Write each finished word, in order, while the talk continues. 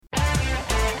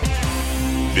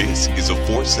This is a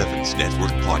 4-7s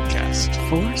Network podcast.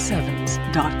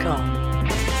 47s.com.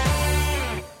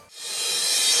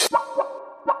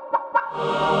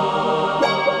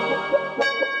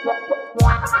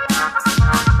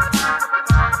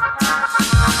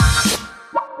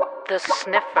 The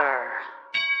Sniffer.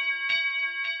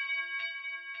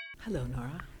 Hello,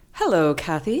 Nora. Hello,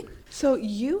 Kathy. So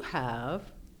you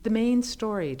have the main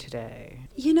story today.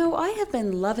 You know, I have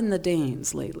been loving the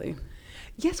Danes lately.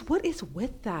 Yes, what is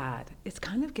with that? It's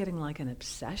kind of getting like an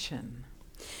obsession.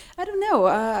 I don't know.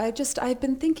 I've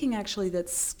been thinking actually that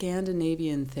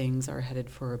Scandinavian things are headed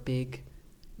for a big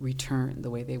return the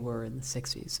way they were in the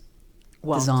 60s.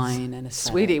 Well, design and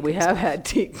aesthetic. Sweetie, we have had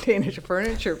Danish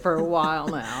furniture for a while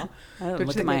now.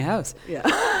 Look at my house. Yeah.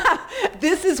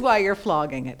 This is why you're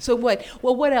flogging it. So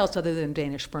what else other than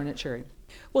Danish furniture?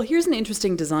 Well, here's an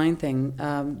interesting design thing.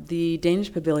 The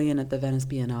Danish Pavilion at the Venice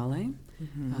Biennale,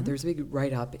 there's a big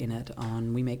write-up in it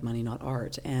on We Make Money, Not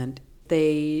Art. And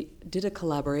they did a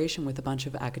collaboration with a bunch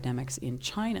of academics in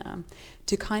China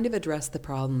to kind of address the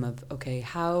problem of, okay,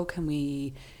 how can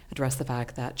we address the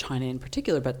fact that China in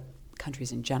particular, but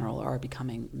countries in general, are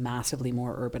becoming massively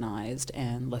more urbanized,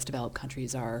 and less developed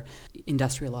countries are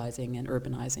industrializing and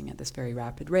urbanizing at this very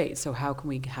rapid rate. So how can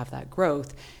we have that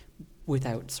growth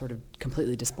without sort of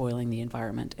completely despoiling the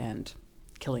environment and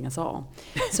killing us all?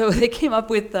 So they came up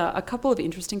with a couple of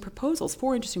interesting proposals,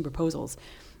 4 interesting proposals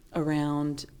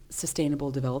around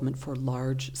sustainable development for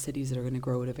large cities that are going to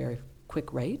grow at a very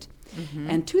quick rate.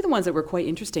 And 2 of the ones that were quite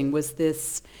interesting was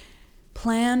this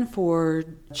plan for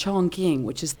Chongqing,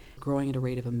 which is growing at a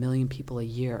rate of 1 million people a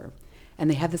year. And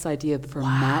they have this idea for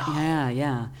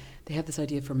they have this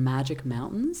idea for magic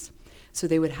mountains. So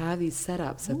they would have these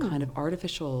setups of kind of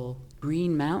artificial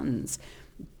green mountains,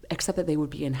 except that they would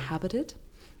be inhabited.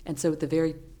 And so at the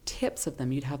very tips of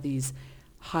them, you'd have these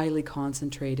highly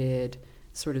concentrated,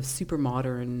 sort of super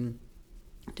modern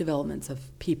developments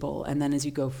of people. And then as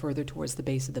you go further towards the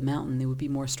base of the mountain, they would be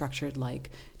more structured like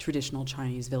traditional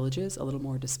Chinese villages, a little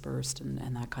more dispersed and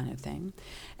that kind of thing.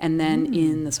 And then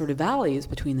in the sort of valleys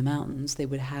between the mountains, they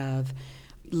would have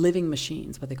living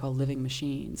machines, what they call living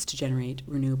machines, to generate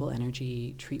renewable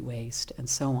energy, treat waste, and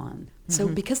so on. So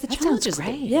because the challenges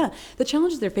the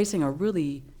challenges they're facing are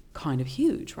really kind of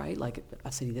huge, right? Like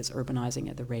a city that's urbanizing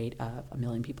at the rate of 1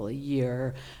 million people a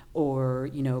year, or,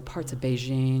 you know, parts of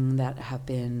Beijing that have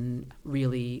been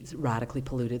really radically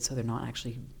polluted, so they're not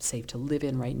actually safe to live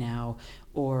in right now,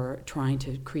 or trying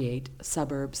to create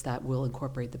suburbs that will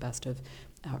incorporate the best of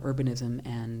urbanism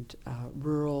and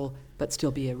rural, but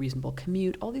still be a reasonable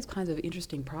commute, all these kinds of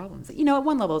interesting problems. You know, at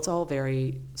one level, it's all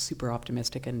very super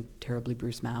optimistic and terribly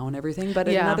Bruce Mao and everything, but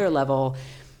at another level,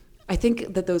 I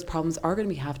think that those problems are going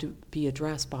to have to be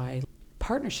addressed by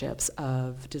partnerships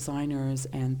of designers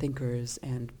and thinkers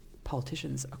and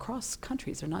politicians across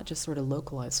countries. They're not just sort of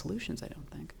localized solutions, I don't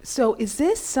think. So is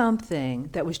this something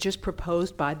that was just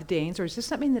proposed by the Danes, or is this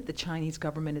something that the Chinese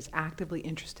government is actively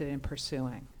interested in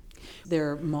pursuing?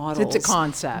 They're models it's a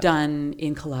concept done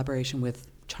in collaboration with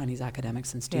Chinese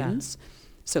academics and students. Yeah.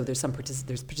 So there's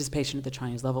there's participation at the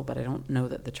Chinese level, but I don't know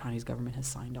that the Chinese government has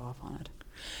signed off on it.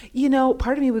 You know,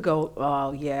 part of me would go,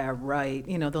 oh, yeah, right.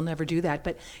 You know, they'll never do that.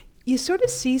 But you sort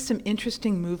of see some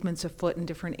interesting movements afoot in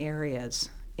different areas.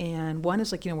 And one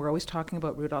is like, you know, we're always talking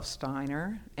about Rudolf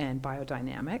Steiner and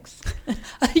biodynamics.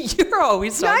 You're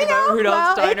always talking about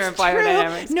Rudolf Steiner and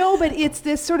biodynamics. True. No, but it's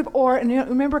this sort of, and you know,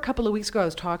 remember a couple of weeks ago I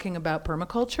was talking about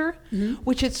permaculture,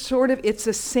 which it's sort of, it's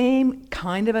the same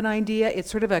kind of an idea. It's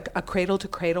sort of a cradle to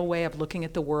cradle way of looking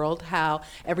at the world, how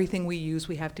everything we use,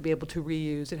 we have to be able to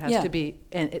reuse. It has to be,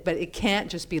 but it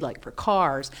can't just be like for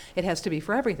cars. It has to be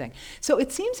for everything. So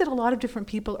it seems that a lot of different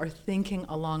people are thinking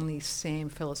along these same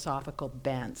philosophical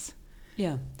bends.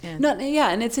 Yeah.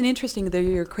 And it's an interesting,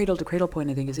 your cradle to cradle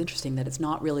point, I think, is interesting, that it's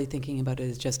not really thinking about it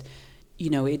as just, you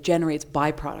know, it generates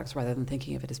byproducts rather than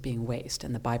thinking of it as being waste.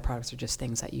 And the byproducts are just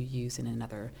things that you use in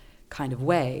another kind of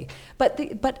way.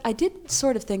 But I did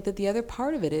sort of think that the other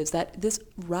part of it is that this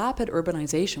rapid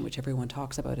urbanization, which everyone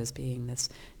talks about as being this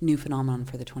new phenomenon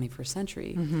for the 21st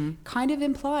century, kind of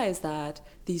implies that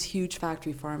these huge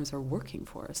factory farms are working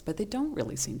for us, but they don't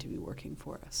really seem to be working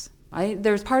for us.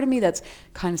 There's part of me that's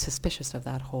kind of suspicious of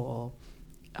that whole,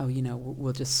 you know,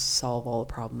 we'll just solve all the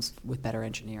problems with better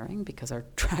engineering, because our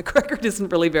track record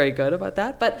isn't really very good about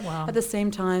that. But at the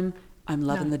same time, I'm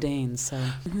loving the Danes. So,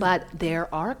 But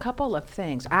there are a couple of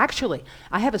things. Actually,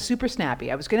 I have a super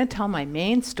snappy. I was going to tell my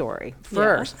main story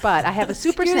first, but I have a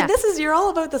super snappy. You're all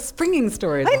about the springing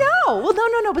stories. I know. Well,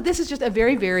 no, but this is just a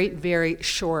very, very, very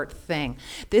short thing.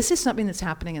 This is something that's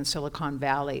happening in Silicon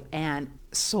Valley, and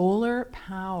Solar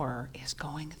power is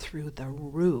going through the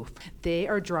roof. They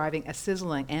are driving a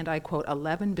sizzling, and I quote,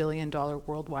 $11 billion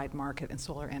worldwide market in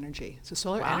solar energy. So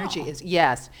solar energy is,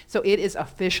 yes, so it is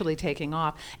officially taking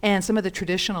off. And some of the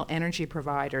traditional energy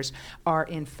providers are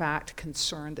in fact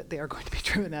concerned that they are going to be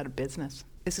driven out of business.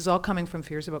 This is all coming from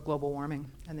fears about global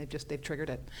warming, and they've triggered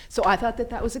it. So I thought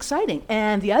that was exciting.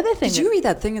 And the other thing— Did you read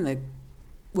that thing in the,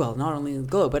 well, not only in the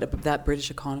Globe, but that British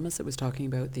economist that was talking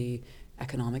about the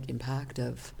economic impact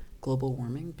of global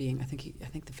warming being, I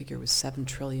think the figure was $7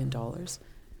 trillion.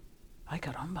 Ay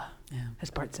caramba, Yeah.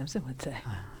 as Bart Simpson would say.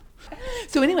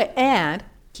 So anyway, and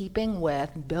keeping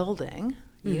with building,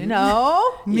 you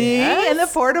know, me and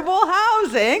affordable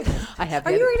housing.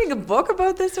 Are you reading a book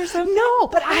about this or something? No,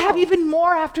 but I have even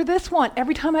more after this one.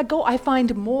 Every time I go, I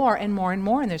find more and more and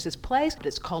more. And there's this place,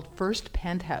 it's called First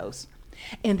Penthouse.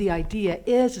 And the idea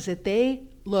is that they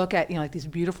look at, like these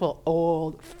beautiful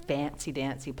old fancy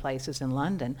dancy places in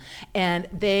London, and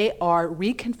they are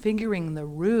reconfiguring the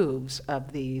roofs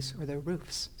of these, or the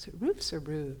roofs. Is it roofs or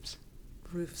roofs?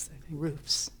 Roofs, I think.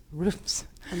 Roofs.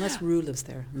 Unless Rue lives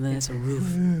there, and then it's a roof.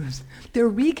 Roofs.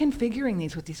 They're reconfiguring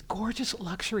these with these gorgeous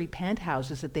luxury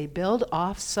penthouses that they build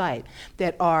off-site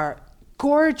that are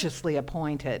gorgeously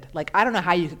appointed. Like, I don't know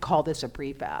how you could call this a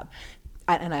prefab.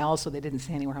 And they didn't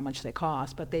say anywhere how much they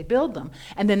cost, but they build them.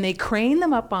 And then they crane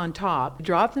them up on top,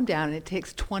 drop them down, and it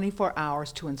takes 24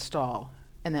 hours to install.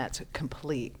 And that's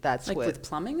complete. That's like with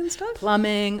plumbing and stuff?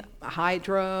 Plumbing,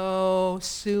 hydro,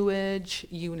 sewage,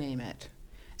 you name it.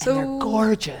 So and they're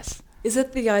gorgeous. Is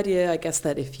it the idea, I guess,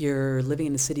 that if you're living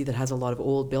in a city that has a lot of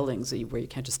old buildings where you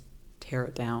can't just tear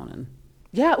it down and...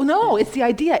 Yeah, no, it's the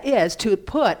idea is to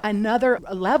put another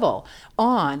level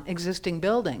on existing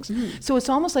buildings. So it's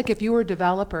almost like if you were a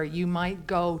developer, you might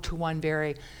go to one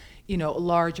very,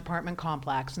 large apartment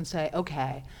complex and say,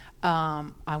 okay, we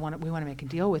want to make a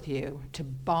deal with you to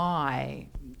buy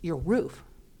your roof.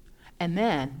 And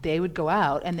then they would go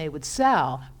out and they would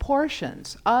sell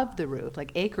portions of the roof,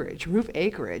 like roof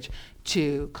acreage,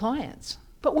 to clients.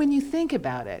 But when you think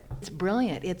about it, it's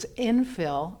brilliant. It's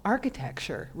infill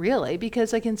architecture, really,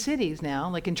 because like in cities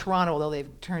now, like in Toronto, although they've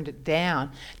turned it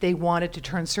down, they wanted to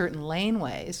turn certain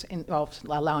laneways,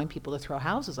 allowing people to throw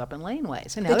houses up in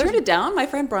laneways. And they turned it down? My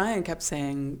friend Brian kept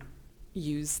saying,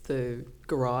 use the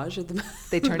garage at the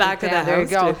back of the house. There you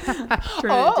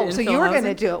go. So you were going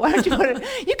to do it. Why don't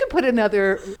you could put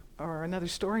another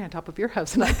story on top of your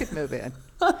house and I could move in.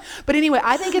 But anyway,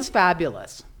 I think it's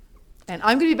fabulous. And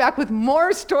I'm going to be back with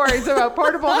more stories about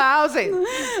portable housing.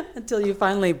 Until you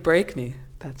finally break me.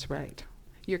 That's right.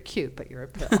 You're cute, but you're a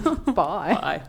pill. Bye. Bye.